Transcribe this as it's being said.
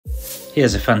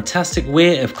Here's a fantastic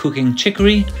way of cooking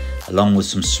chicory along with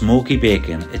some smoky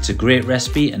bacon. It's a great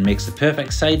recipe and makes the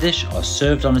perfect side dish or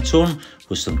served on its own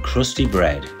with some crusty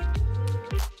bread.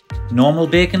 Normal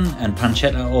bacon and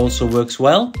pancetta also works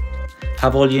well.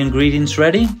 Have all your ingredients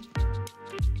ready.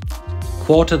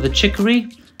 Quarter the chicory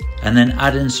and then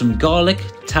add in some garlic,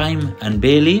 thyme and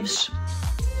bay leaves.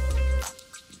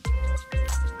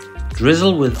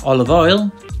 Drizzle with olive oil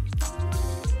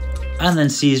and then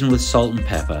season with salt and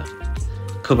pepper.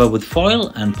 Cover with foil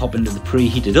and pop into the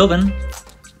preheated oven.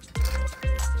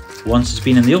 Once it's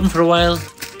been in the oven for a while,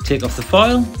 take off the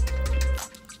foil,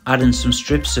 add in some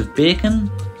strips of bacon.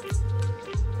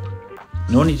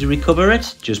 No need to recover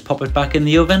it, just pop it back in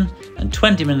the oven and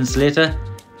 20 minutes later,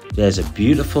 there's a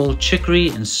beautiful chicory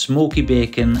and smoky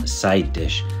bacon side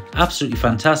dish. Absolutely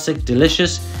fantastic,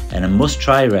 delicious and a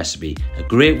must-try recipe. A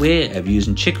great way of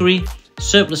using chicory,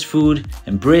 surplus food,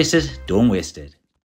 embrace it, don't waste it.